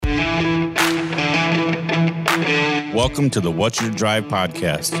Welcome to the What's Your Drive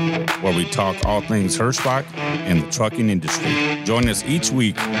podcast, where we talk all things Hirschbach and the trucking industry. Join us each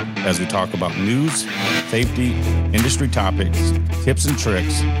week as we talk about news, safety, industry topics, tips and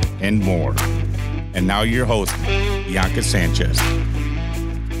tricks, and more. And now your host, Bianca Sanchez.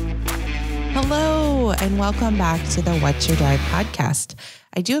 Hello, and welcome back to the What's Your Drive podcast.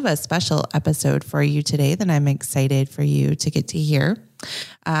 I do have a special episode for you today that I'm excited for you to get to hear.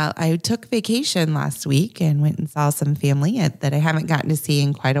 I took vacation last week and went and saw some family that I haven't gotten to see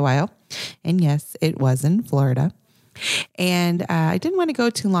in quite a while. And yes, it was in Florida. And I didn't want to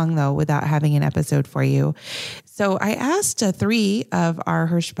go too long, though, without having an episode for you. So I asked three of our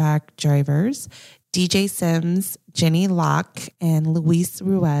Hirschbach drivers, DJ Sims, Jenny Locke, and Luis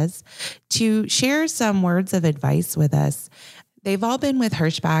Ruiz, to share some words of advice with us. They've all been with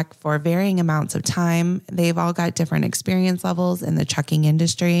Hirschbach for varying amounts of time. They've all got different experience levels in the trucking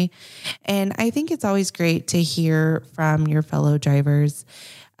industry. And I think it's always great to hear from your fellow drivers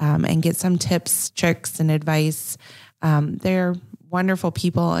and get some tips, tricks, and advice. They're wonderful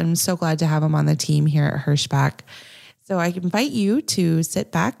people. I'm so glad to have them on the team here at Hirschbach. So I invite you to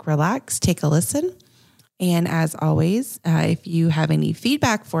sit back, relax, take a listen. And as always, if you have any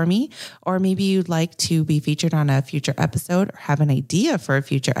feedback for me, or maybe you'd like to be featured on a future episode or have an idea for a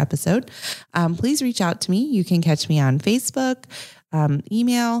future episode, please reach out to me. You can catch me on Facebook,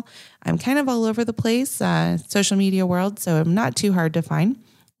 email. I'm kind of all over the place, social media world, so I'm not too hard to find.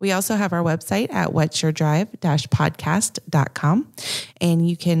 We also have our website at whatsyourdrive-podcast.com, and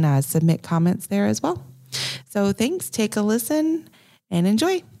you can submit comments there as well. So thanks, take a listen, and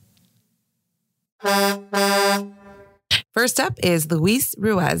enjoy. First up is Luis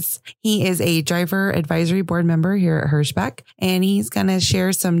Ruiz. He is a driver advisory board member here at Hirschbach, and he's going to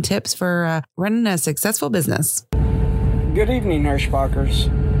share some tips for running a successful business. Good evening, Hirschbachers.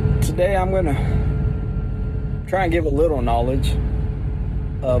 Today I'm going to try and give a little knowledge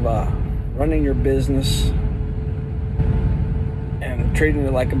of running your business and treating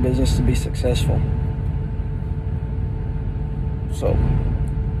it like a business to be successful. So,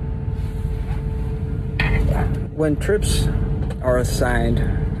 when trips are assigned,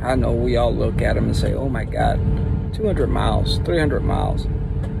 I know we all look at them and say, oh my God, 200 miles, 300 miles.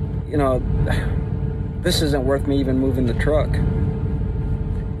 You know, this isn't worth me even moving the truck.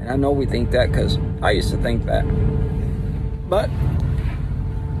 And I know we think that because I used to think that. But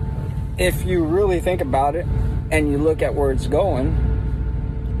if you really think about it and you look at where it's going,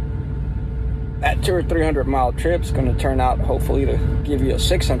 that 200 or 300 mile trip is going to turn out hopefully to give you a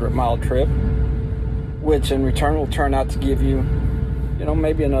 600 mile trip, which in return will turn out to give you, you know,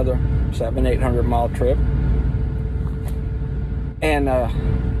 maybe another 700-800 mile trip. And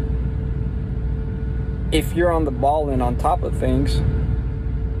if you're on the ball and on top of things,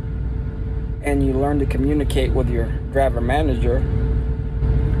 and you learn to communicate with your driver manager,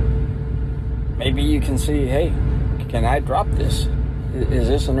 maybe you can see, hey, can I drop this? Is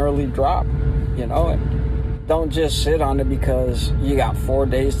this an early drop? You know, and don't just sit on it because you got 4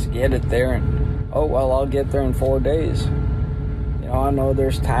 days to get it there and, oh, well, I'll get there in 4 days. You know, I know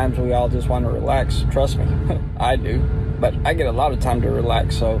there's times we all just want to relax. Trust me, I do. But I get a lot of time to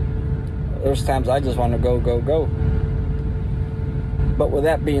relax, so there's times I just want to go. But with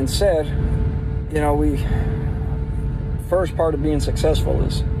that being said, you know, first part of being successful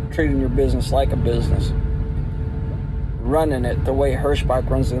is treating your business like a business. Running it the way Hirschbach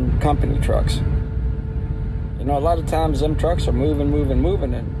runs them company trucks. You know, a lot of times them trucks are moving,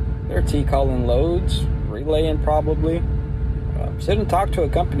 and they're T-calling loads, relaying probably. Sit and talk to a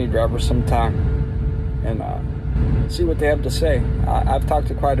company driver sometime and see what they have to say. I've talked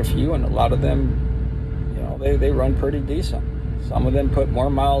to quite a few, and a lot of them, you know, they run pretty decent. Some of them put more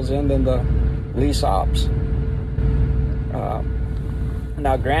miles in than the lease ops.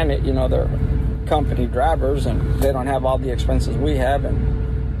 Now, granted, you know, they're company drivers and they don't have all the expenses we have,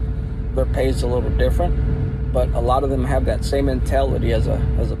 and their pay's a little different. But a lot of them have that same mentality as a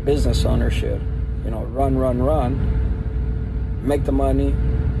business owner should. You know, run, make the money,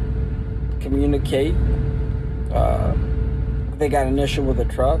 communicate. They got an issue with a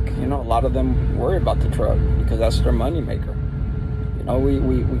truck. You know, a lot of them worry about the truck because that's their money maker. You know,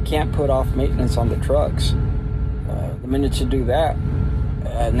 we can't put off maintenance on the trucks. The minute you do that,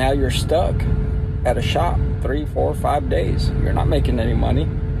 now you're stuck at a shop 3, 4, 5 days. You're not making any money.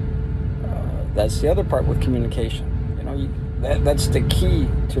 That's the other part with communication. You know, that's the key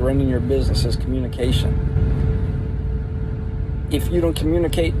to running your business is communication. If you don't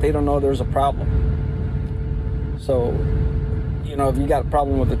communicate, they don't know there's a problem. So, you know, if you got a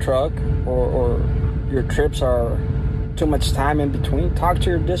problem with the truck or your trips are too much time in between, talk to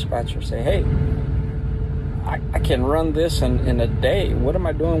your dispatcher. Say, hey, I can run this in a day. What am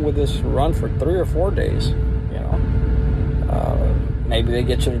I doing with this run for 3 or 4 days? You know, maybe they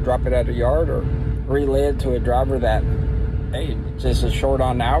get you to drop it at a yard or relay it to a driver that, hey, just is short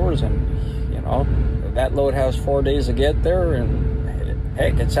on hours, and you know that load has 4 days to get there, and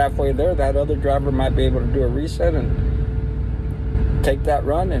heck, it's halfway there. That other driver might be able to do a reset and take that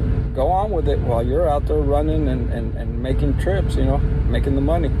run and go on with it while you're out there running and making trips, you know, making the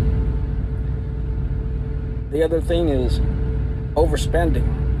money. The other thing is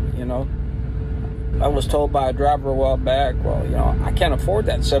overspending. You know, I was told by a driver a while back, well, you know, I can't afford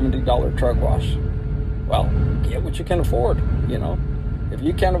that $70 truck wash. Well, get what you can afford, you know. If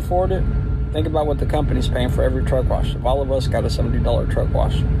you can't afford it, think about what the company's paying for every truck wash. If all of us got a $70 truck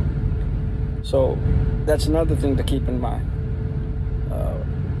wash. So that's another thing to keep in mind.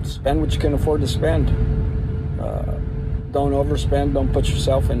 Spend what you can afford to spend. Don't overspend. Don't put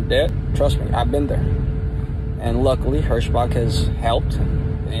yourself in debt. Trust me, I've been there. And luckily, Hirschbach has helped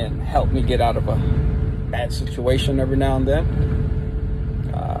and helped me get out of a bad situation every now and then.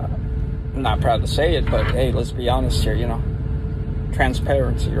 I'm not proud to say it, but hey, let's be honest here, you know.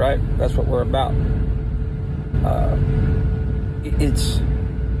 Transparency, right? That's what we're about. It's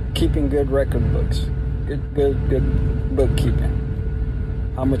keeping good record books, good bookkeeping.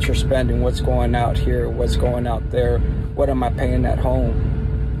 How much you're spending, what's going out here, what's going out there, what am I paying at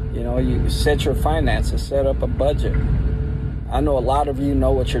home? You know, you set your finances, set up a budget. I know a lot of you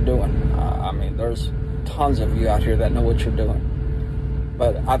know what you're doing. I mean, there's tons of you out here that know what you're doing.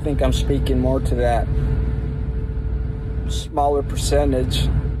 But I think I'm speaking more to that smaller percentage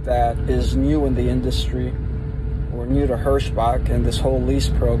that is new in the industry or new to Hirschbach and this whole lease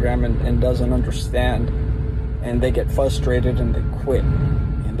program and doesn't understand, and they get frustrated and they quit.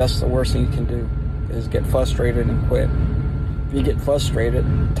 And that's the worst thing you can do, is get frustrated and quit. If you get frustrated,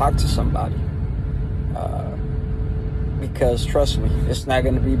 talk to somebody, because trust me, it's not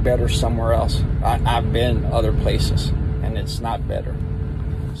going to be better somewhere else. I've been other places and it's not better.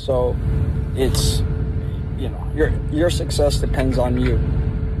 So it's, you know, your success depends on you.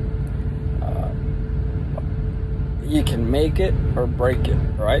 You can make it or break it,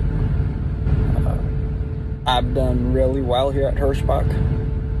 right? I've done really well here at Hirschbach.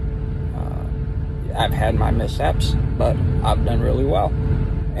 I've had my mishaps, but I've done really well.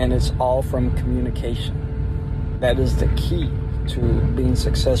 And it's all from communication. That is the key to being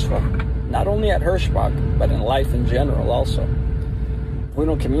successful, not only at Hirschbach, but in life in general also. If we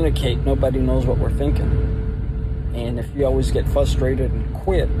don't communicate, nobody knows what we're thinking. And if you always get frustrated and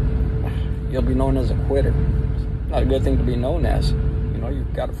quit, you'll be known as a quitter. It's not a good thing to be known as. You know,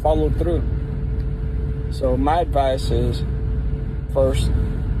 you've got to follow through. So my advice is, first,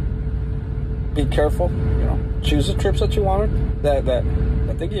 be careful. You know, choose the trips that you wanted, that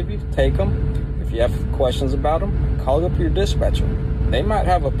they give you. Take them. If you have questions about them, call up your dispatcher. They might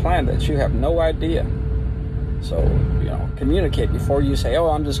have a plan that you have no idea. So, you know, communicate before you say, oh,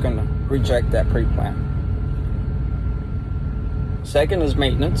 I'm just going to reject that pre-plan. Second is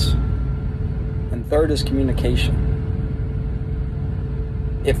maintenance. And third is communication.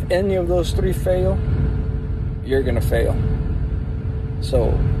 If any of those three fail, you're going to fail.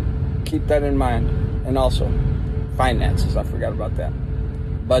 So keep that in mind. And also, finances. I forgot about that.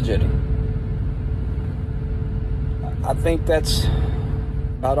 Budgeting. I think that's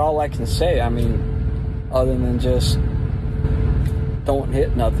about all I can say. I mean, other than just don't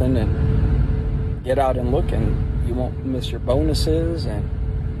hit nothing and get out and look, and you won't miss your bonuses, and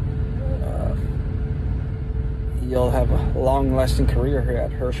you'll have a long-lasting career here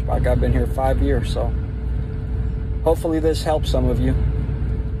at Hirschbach. I've been here 5 years, so hopefully this helps some of you.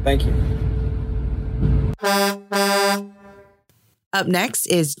 Thank you. Up next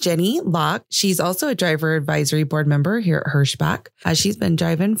is Jenny Locke. She's also a driver advisory board member here at Hirschbach. She's been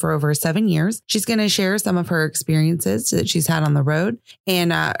driving for over 7 years. She's going to share some of her experiences that she's had on the road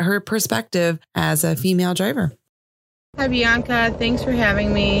and her perspective as a female driver. Hi, Bianca. Thanks for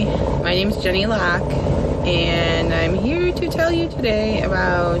having me. My name is Jenny Locke, and I'm here to tell you today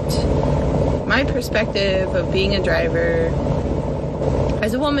about my perspective of being a driver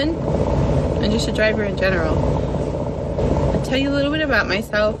as a woman and just a driver in general. I'll tell you a little bit about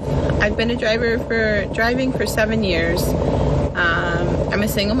myself. I've been a driving for 7 years. I'm a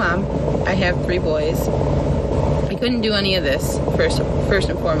single mom. I have 3 boys. I couldn't do any of this first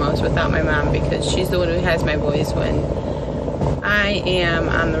and foremost without my mom, because she's the one who has my boys when I am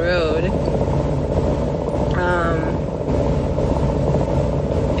on the road.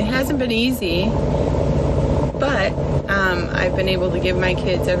 It hasn't been easy, but I've been able to give my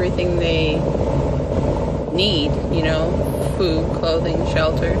kids everything they need, you know, food, clothing,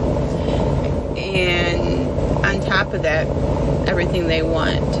 shelter. And on top of that, everything they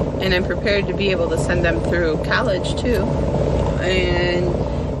want. And I'm prepared to be able to send them through college too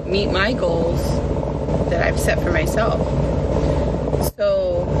and meet my goals that I've set for myself.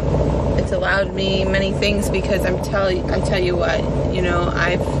 So it's allowed me many things, because I tell you what,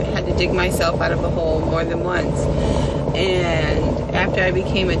 I've had to dig myself out of a hole more than once. And after I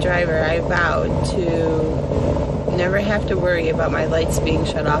became a driver, I vowed to never have to worry about my lights being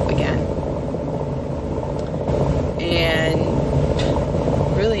shut off again. And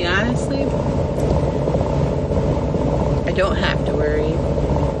really, honestly, I don't have to worry.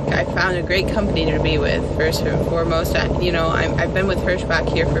 I found a great company to be with, first and foremost. I've been with Hirschbach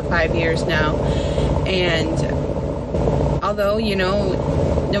here for 5 years now. And although,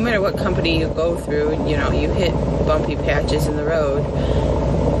 no matter what company you go through, you hit bumpy patches in the road.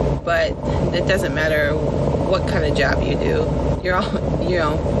 But it doesn't matter what kind of job you do. You're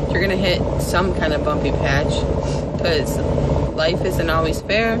going to hit some kind of bumpy patch, because life isn't always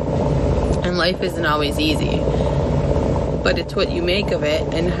fair and life isn't always easy. But it's what you make of it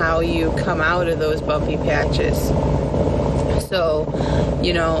and how you come out of those bumpy patches. So,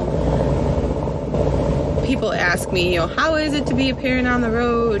 people ask me, how is it to be a parent on the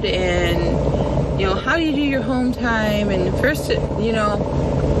road, and, how do you do your home time? And first, you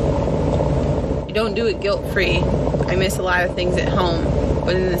don't do it guilt-free. I miss a lot of things at home,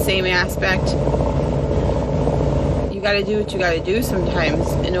 but in the same aspect, you got to do what you got to do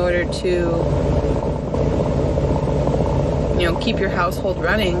sometimes in order to keep your household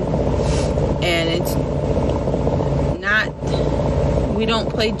running. And it's not, we don't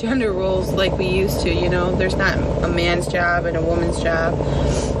play gender roles like we used to, there's not a man's job and a woman's job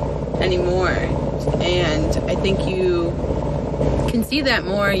anymore. And I think you can see that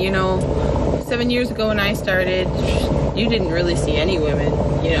more, 7 years ago when I started, you didn't really see any women,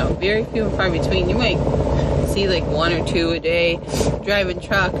 very few and far between. You might see like one or two a day driving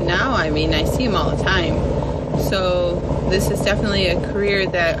truck. Now, I see them all the time. So this is definitely a career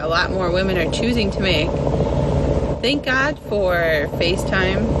that a lot more women are choosing to make. Thank God for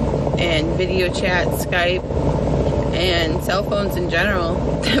FaceTime and video chat, Skype, and cell phones in general,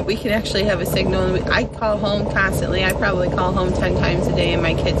 that we can actually have a signal. I call home constantly. I probably call home 10 times a day, and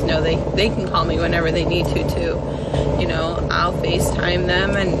my kids know they can call me whenever they need to too. I'll FaceTime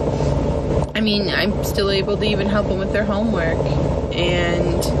them, and I'm still able to even help them with their homework.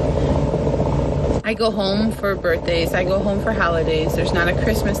 And I go home for birthdays. I go home for holidays. There's not a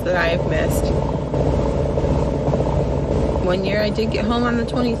Christmas that I have missed. One year I did get home on the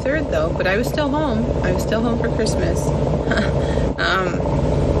 23rd, though, but I was still home. I was still home for Christmas.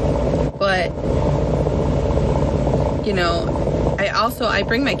 But, I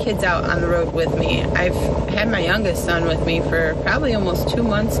bring my kids out on the road with me. I've had my youngest son with me for probably almost 2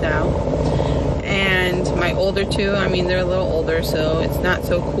 months now. And my older two, they're a little older, so it's not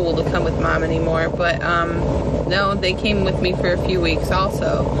so cool to come with mom anymore. But, no, they came with me for a few weeks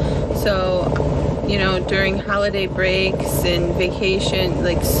also. So, during holiday breaks and vacation,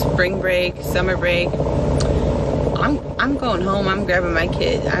 like spring break, summer break, I'm going home. I'm grabbing my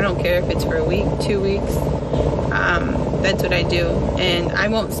kid. I don't care if it's for a week, 2 weeks. That's what I do. And I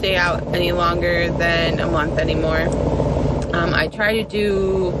won't stay out any longer than a month anymore. I try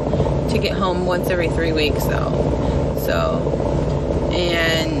to get home once every 3 weeks though. So,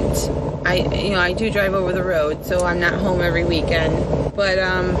 and I do drive over the road, so I'm not home every weekend. But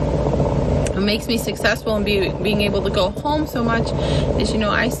what makes me successful in being able to go home so much is,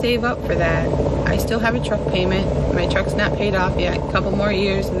 I save up for that. I still have a truck payment. My truck's not paid off yet. A couple more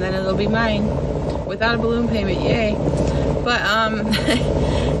years and then it'll be mine without a balloon payment. Yay. But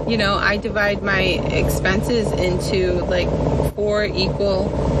I divide my expenses into like 4 equal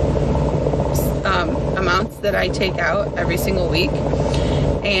amounts that I take out every single week.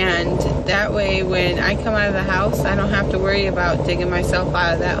 And that way, when I come out of the house, I don't have to worry about digging myself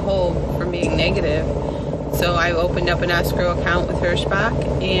out of that hole from being negative. So I opened up an escrow account with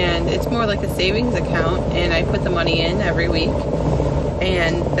Hirschbach, and it's more like a savings account, and I put the money in every week.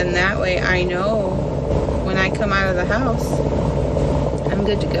 And then that way I know when I come out of the house, I'm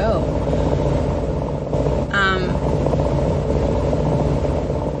good to go.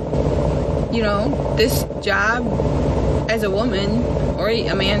 This job as a woman, or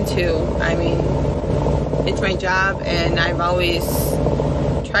a man too, it's my job, and I've always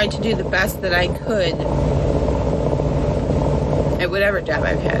tried to do the best that I could at whatever job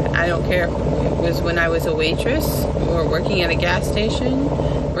I've had. I don't care if it was when I was a waitress, or working at a gas station,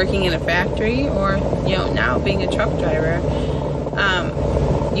 working in a factory, or now being a truck driver.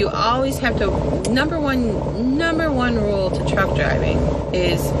 You always have to, number one rule to truck driving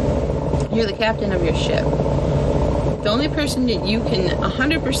is you're the captain of your ship. The only person that you can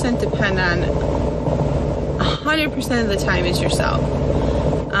 100% depend on 100% of the time is yourself.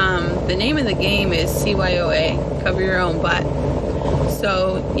 The name of the game is CYOA, cover your own butt.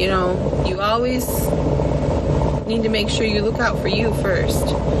 So, you always need to make sure you look out for you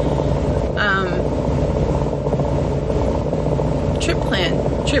first. Trip plan.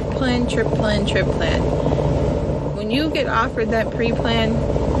 When you get offered that pre-plan,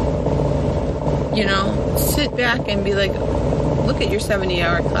 sit back and be like, look at your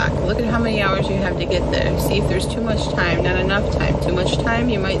 70-hour clock. Look at how many hours you have to get there. See if there's too much time, not enough time. Too much time,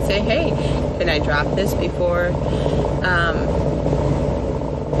 you might say, hey, can I drop this before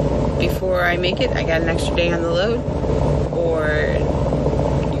I make it? I got an extra day on the load. Or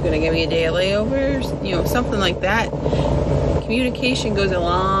you're going to give me a day of layovers, something like that. Communication goes a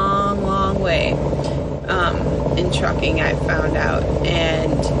long, long way in trucking, I've found out.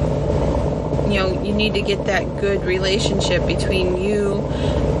 And you need to get that good relationship between you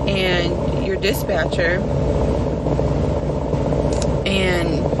and your dispatcher.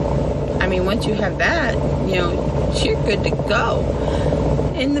 And once you have that, you're good to go.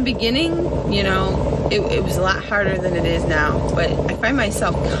 In the beginning, it was a lot harder than it is now, but I find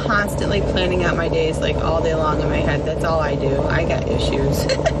myself constantly planning out my days like all day long in my head. That's all I do. I got issues.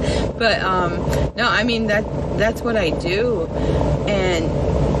 But no, that's what I do. And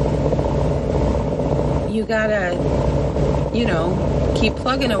you gotta, keep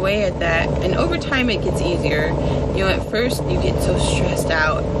plugging away at that. And over time it gets easier. At first you get so stressed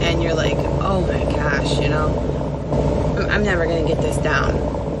out and you're like, oh my gosh, I'm never gonna get this down.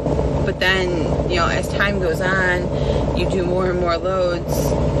 But then, as time goes on, you do more and more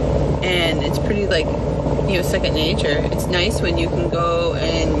loads, and it's pretty second nature. It's nice when you can go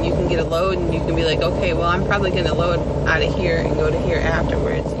and you can get a load and you can be like, okay, well, I'm probably going to load out of here and go to here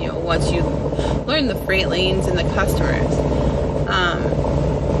afterwards, once you learn the freight lanes and the customers.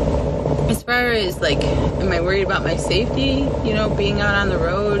 As far as, am I worried about my safety, being out on the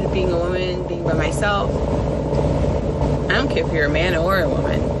road, being a woman, being by myself? I don't care if you're a man or a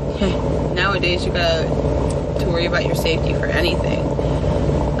woman. Nowadays, you got to worry about your safety for anything.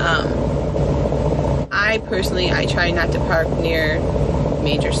 I try not to park near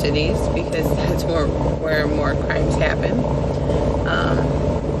major cities because that's where more crimes happen.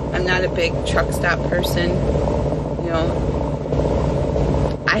 I'm not a big truck stop person.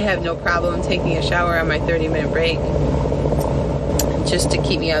 I have no problem taking a shower on my 30-minute break just to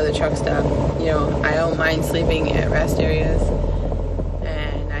keep me out of the truck stop. I don't mind sleeping at rest areas.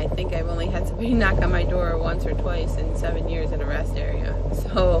 And I think I've only had somebody knock on my door once or twice in 7 years at a rest area.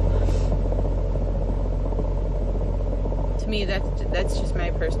 So, to me, that's just my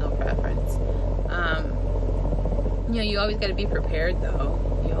personal preference. You always got to be prepared, though.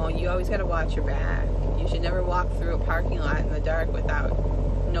 You always got to watch your back. You should never walk through a parking lot in the dark without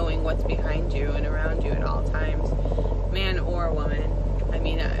knowing what's behind you and around you at all times, man or woman.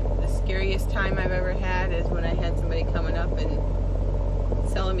 The scariest time I've ever had is when I had somebody coming up and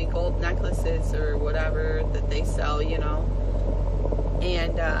selling me gold necklaces or whatever that they sell, and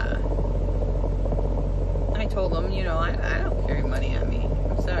I told him, I don't carry money on me.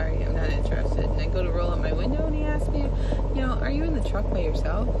 I'm sorry, I'm not interested. And I go to roll up my window and he asked me, are you in the truck by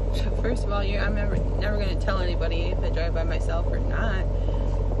yourself? First of all, I'm never going to tell anybody if I drive by myself or not.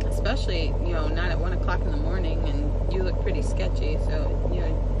 Especially, not at 1 o'clock in the morning, and you look pretty sketchy, so,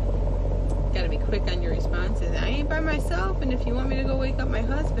 got to be quick on your responses. I ain't by myself, and if you want me to go wake up my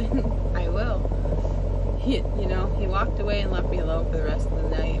husband, I will. He walked away and left me alone for the rest of the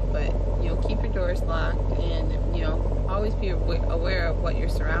night, but, keep your doors locked, and, always be aware of what your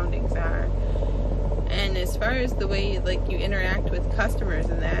surroundings are. And as far as the way, you interact with customers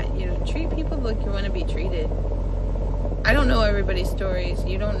and that, treat people like you want to be treated. I don't know everybody's stories.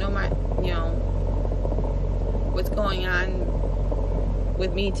 You don't know what's going on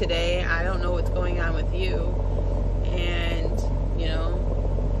with me today. I don't know what's going on with you. And,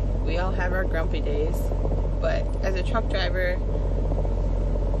 we all have our grumpy days. But as a truck driver,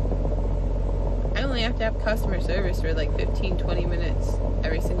 I only have to have customer service for 15, 20 minutes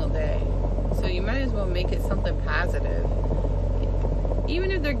every single day. So you might as well make it something positive.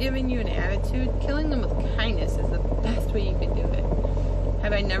 Even if they're giving you an attitude, killing them with kindness is the best way you can do it.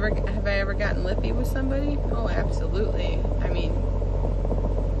 Have I ever gotten lippy with somebody? Oh, absolutely.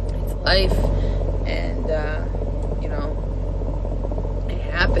 It's life, and it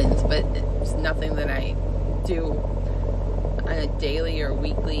happens, but it's nothing that I do on a daily or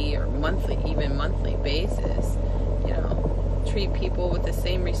weekly or even monthly basis. Treat people with the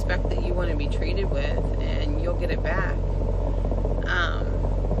same respect that you want to be treated with, and you'll get it back.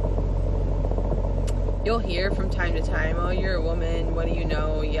 you'll hear from time to time, oh, you're a woman, what do you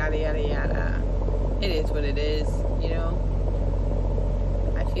know, yada, yada, yada. It is what it is, you know.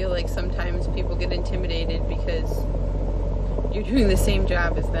 I feel like sometimes people get intimidated because you're doing the same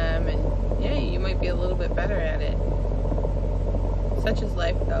job as them, and yeah, you might be a little bit better at it. Such is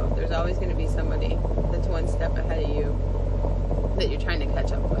life, though. There's always going to be somebody that's one step ahead of you that you're trying to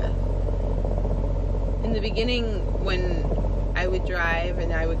catch up with. In the beginning, when I would drive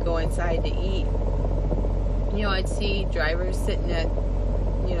and I would go inside to eat, you know, I'd see drivers sitting at,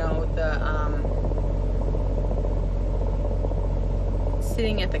 you know,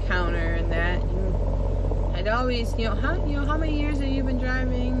 sitting at the counter and that. And I'd always, how many years have you been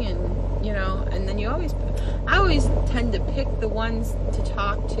driving? And, you know, and then I always tend to pick the ones to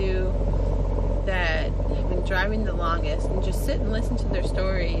talk to that have been driving the longest and just sit and listen to their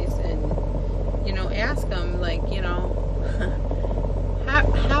stories and, you know, ask them, like, you know,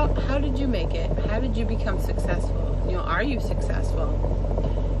 how did you make it? How did you become successful? You know, are you successful?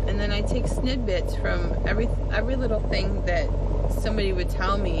 And then I take snippets from every little thing that somebody would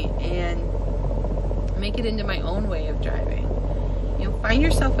tell me and make it into my own way of driving. You know, find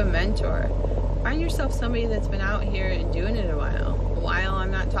yourself a mentor. Find yourself somebody that's been out here and doing it a while.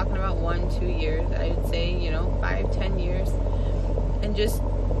 I'm not talking about 1-2 years. I would say, you know, 5-10 years. And just,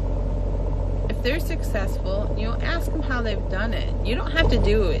 if they're successful, you know, ask them how they've done it. You don't have to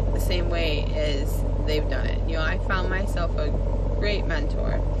do it the same way as they've done it. You know, I found myself a great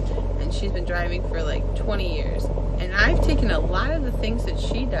mentor, and she's been driving for like 20 years. And I've taken a lot of the things that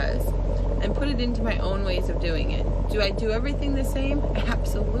she does and put it into my own ways of doing it. Do I do everything the same?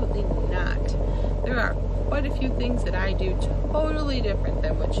 Absolutely not. There are quite a few things that I do totally different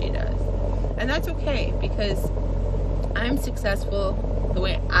than what she does. And that's okay, because I'm successful the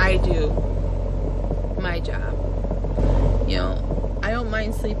way I do my job. You know, I don't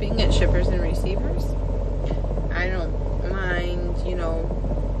mind sleeping at shippers and receivers. I don't mind, you know,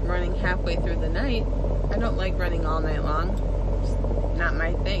 running halfway through the night. I don't like running all night long. It's not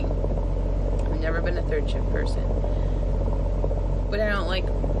my thing. I've never been a third shift person. But I don't like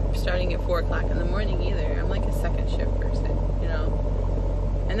starting at 4 o'clock in the morning either. I'm like a second shift person, you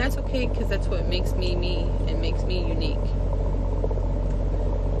know. And that's okay, because that's what makes me me and makes me unique.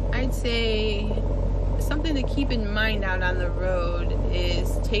 I'd say something to keep in mind out on the road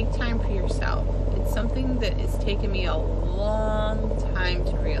is take time for yourself. It's something that has taken me a long time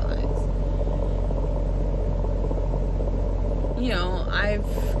to realize. You know, I've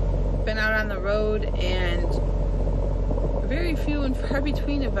been out on the road, and very few and far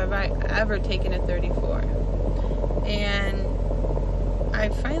between have I ever taken a 34. And I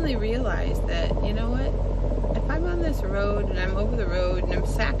finally realized that, you know what, if I'm on this road and I'm over the road and I'm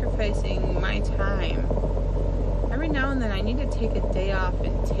sacrificing my time, every now and then I need to take a day off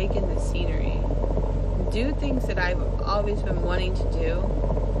and take in the scenery, do things that I've always been wanting to do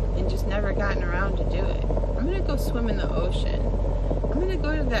and just never gotten around to do it. I'm going to go swim in the ocean. I'm going to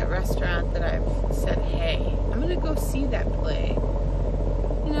go to that restaurant that I've said, hey, I'm going to go see that play.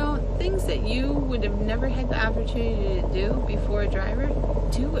 You know, things that you would have never had the opportunity to do before a driver,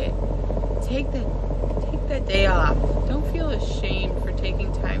 do it. Take that day off. Don't feel ashamed for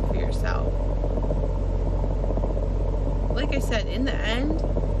taking time for yourself. Like I said, in the end,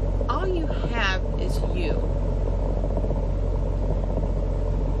 all you have is you.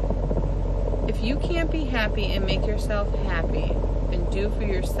 If you can't be happy and make yourself happy and do for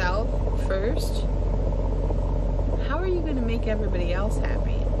yourself first, how are you going to make everybody else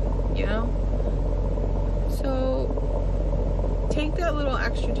happy? You know? So take that little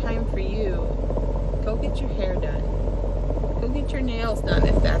extra time for you. Go get your hair done. Go get your nails done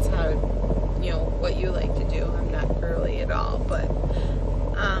if that's how, you know, what you like to do. I'm not girly at all, but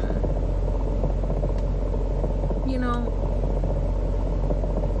you know,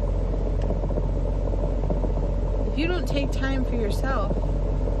 if you don't take time for yourself,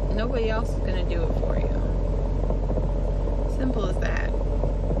 nobody else is going to do it for you. Simple as that.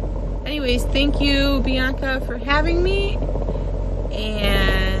 Anyways, thank you, Bianca, for having me.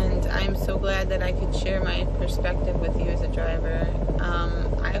 And I'm so glad that I could share my perspective with you as a driver.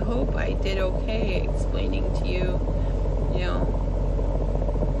 I hope I did okay explaining to you, you know,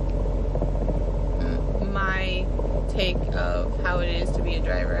 my take of how it is to be a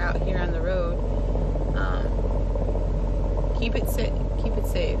driver out here on the road. Keep it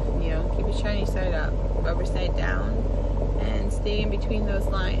safe, you know, keep your shiny side up, rubber side down, and stay in between those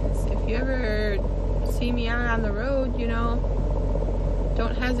lines. If you ever see me out on the road, you know,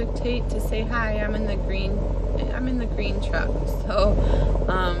 don't hesitate to say hi. I'm in the green truck, so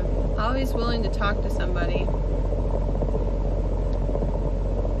always willing to talk to somebody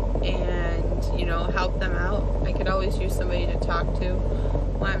and, you know, help them out. I could always use somebody to talk to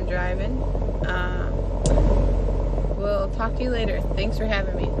while I'm driving. We'll talk to you later. Thanks for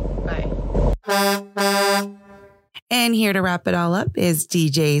having me. Bye. And here to wrap it all up is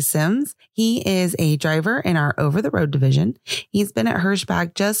DJ Sims. He is a driver in our over-the-road division. He's been at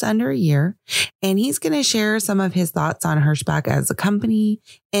Hirschbach just under a year, and he's going to share some of his thoughts on Hirschbach as a company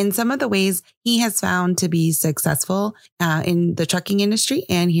and some of the ways he has found to be successful in the trucking industry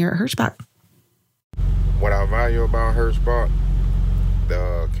and here at Hirschbach. What I value about Hirschbach,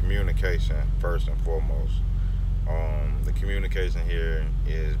 the communication, first and foremost. The communication here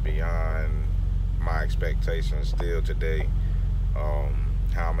is beyond my expectations still today.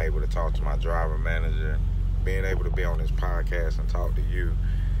 How I'm able to talk to my driver manager, being able to be on this podcast and talk to you,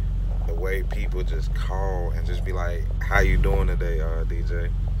 the way people just call and just be like, how you doing today,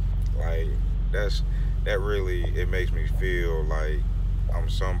 DJ? Like, that really, it makes me feel like I'm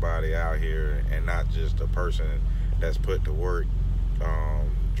somebody out here and not just a person that's put to work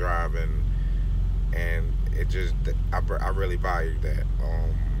driving. And it just, I really value that.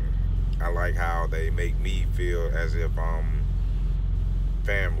 I like how they make me feel as if I'm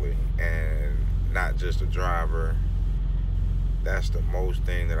family and not just a driver. That's the most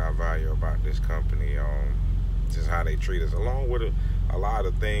thing that I value about this company. Just how they treat us, along with a lot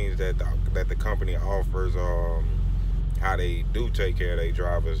of things that the company offers. How they do take care of their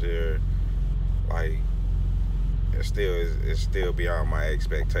drivers here. Like, it's still beyond my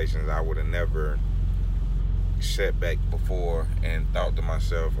expectations. I would have never sat back before and thought to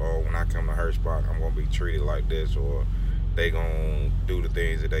myself, oh, when I come to Hirschbach, I'm gonna be treated like this, or they gonna do the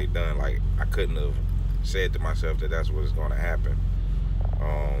things that they done. Like, I couldn't have said to myself that that's what's gonna happen.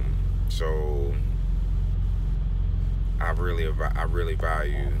 So I really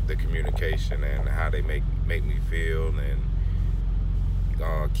value the communication and how they make me feel and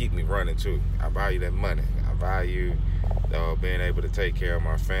keep me running too. I value that money. I value being able to take care of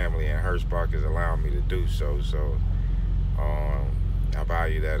my family, and Hirschbach is allowing me to do so. So I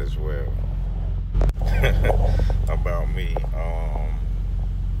value that as well. About me, I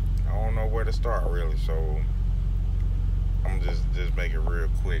don't know where to start really, so I'm just make it real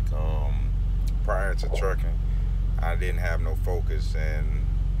quick. Prior to trucking, I didn't have no focus and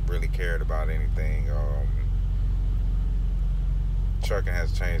really cared about anything. Trucking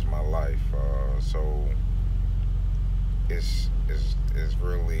has changed my life, so it's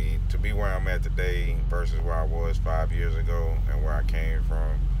really, to be where I'm at today versus where I was 5 years ago and where I came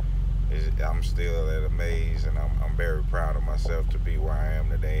from, I'm still at a maze, and I'm very proud of myself to be where I am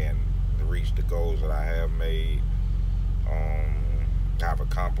today and to reach the goals that I have made, I've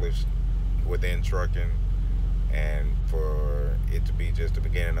accomplished within trucking, and for it to be just the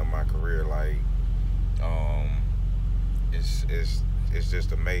beginning of my career, like, it's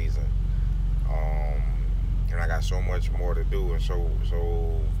just amazing. And I got so much more to do and so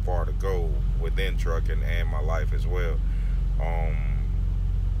far to go within trucking and my life as well.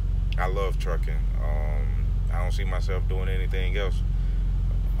 I love trucking. I don't see myself doing anything else.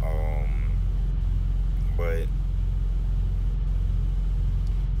 But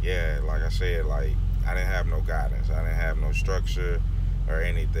yeah, like I said, like, I didn't have no guidance. I didn't have no structure or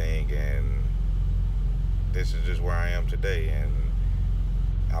anything, and this is just where I am today, and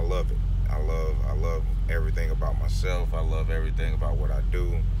I love it. I love everything about myself. I love everything about what I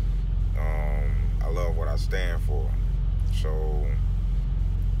do. I love what I stand for. So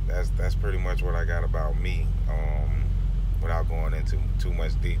that's pretty much what I got about me, without going into too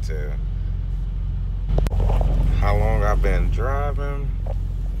much detail. How long I've been driving?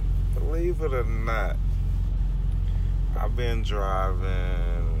 Believe it or not, I've been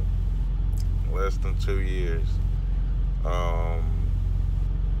driving less than 2 years.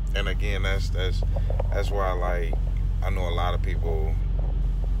 And again, that's why, like, I know a lot of people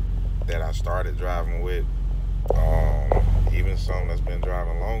that I started driving with, even some that's been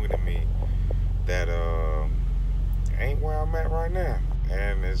driving longer than me, that ain't where I'm at right now.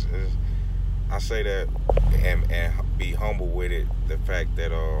 And I say that and be humble with it, the fact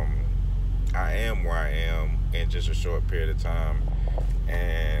that I am where I am in just a short period of time,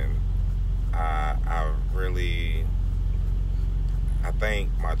 and I thank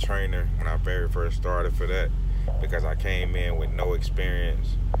my trainer when I very first started for that, because I came in with no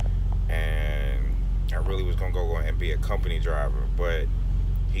experience and I really was gonna go and be a company driver, but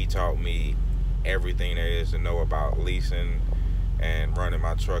he taught me everything there is to know about leasing and running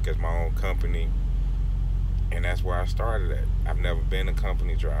my truck as my own company, and that's where I started at. I've never been a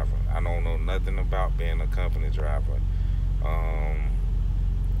company driver. I don't know nothing about being a company driver.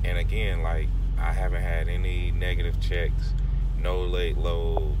 And again, like, I haven't had any negative checks, no late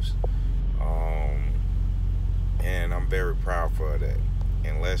loads. very proud for that.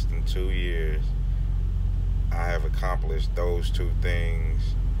 In less than 2 years, I have accomplished those two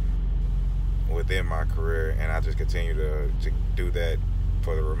things within my career, and I just continue to do that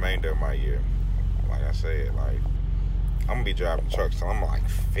for the remainder of my year. Like I said, like, I'm gonna be driving trucks till I'm like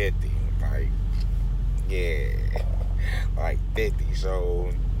 50. Like, yeah, like 50.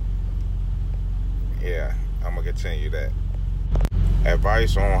 So, yeah, I'm gonna continue that.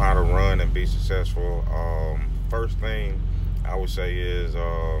 Advice on how to run and be successful. First thing I would say is,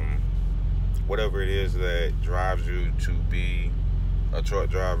 whatever it is that drives you to be a truck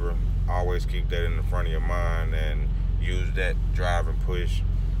driver, always keep that in the front of your mind and use that drive and push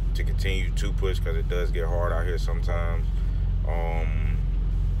to continue to push, because it does get hard out here sometimes.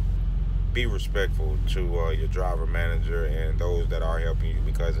 Be respectful to your driver manager and those that are helping you,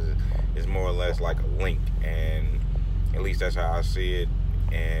 because it's more or less like a link, and at least that's how I see it,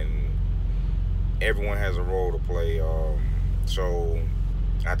 and everyone has a role to play. So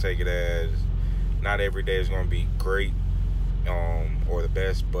I take it as not every day is going to be great or the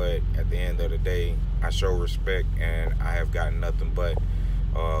best, but at the end of the day, I show respect, and I have gotten nothing but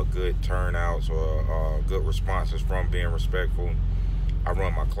good turnouts or good responses from being respectful. I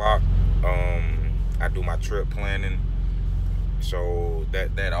run my clock. I do my trip planning, so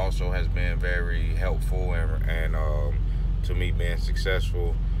that also has been very helpful and to me being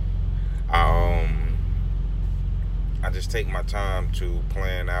successful. I just take my time to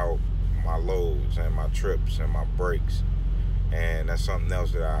plan out my loads and my trips and my breaks, and that's something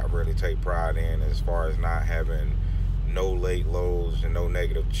else that I really take pride in, as far as not having no late loads and no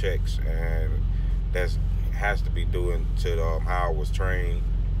negative checks, and that's has to be due to how I was trained,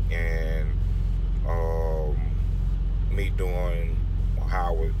 and me doing how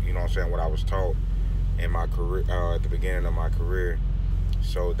I was, you know what I'm saying, what I was taught in my career at the beginning of my career,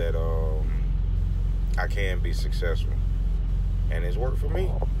 so that I can be successful, and it's worked for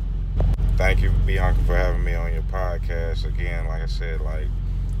me. Thank you, Bianca, for having me on your podcast again. Like I said, like,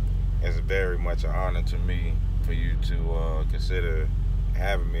 it's very much an honor to me for you to consider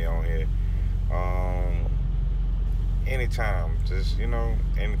having me on here. Anytime, just, you know,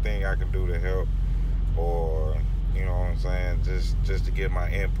 anything I can do to help, or, you know what I'm saying, just to give my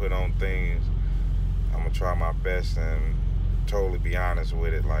input on things, I'm gonna try my best and totally be honest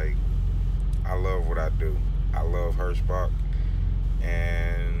with it. Like, I love what I do. I love Hirschbach,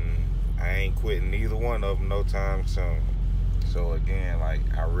 and I ain't quitting neither one of them no time soon. So again, like,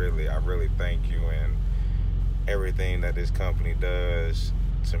 I really thank you, and everything that this company does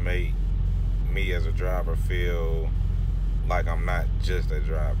to make me as a driver feel like I'm not just a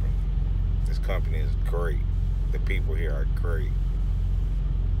driver. This company is great. The people here are great.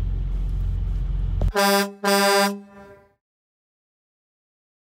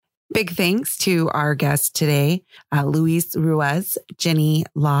 Big thanks to our guests today, Luis Ruiz, Jenny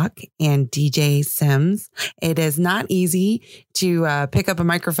Locke, and DJ Sims. It is not easy to pick up a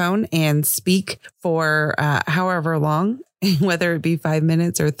microphone and speak for however long, whether it be 5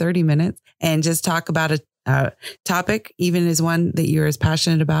 minutes or 30 minutes, and just talk about a topic, even as one that you're as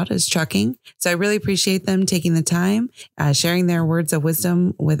passionate about as trucking. So I really appreciate them taking the time, sharing their words of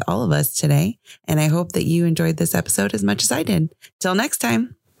wisdom with all of us today. And I hope that you enjoyed this episode as much as I did. Till next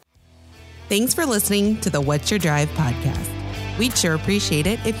time. Thanks for listening to the What's Your Drive podcast. We'd sure appreciate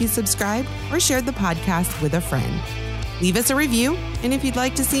it if you subscribed or shared the podcast with a friend. Leave us a review, and if you'd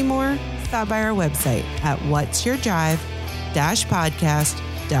like to see more, stop by our website at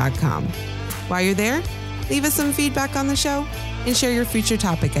whatsyourdrive-podcast.com. While you're there, leave us some feedback on the show and share your future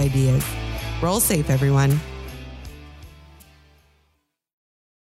topic ideas. Roll safe, everyone.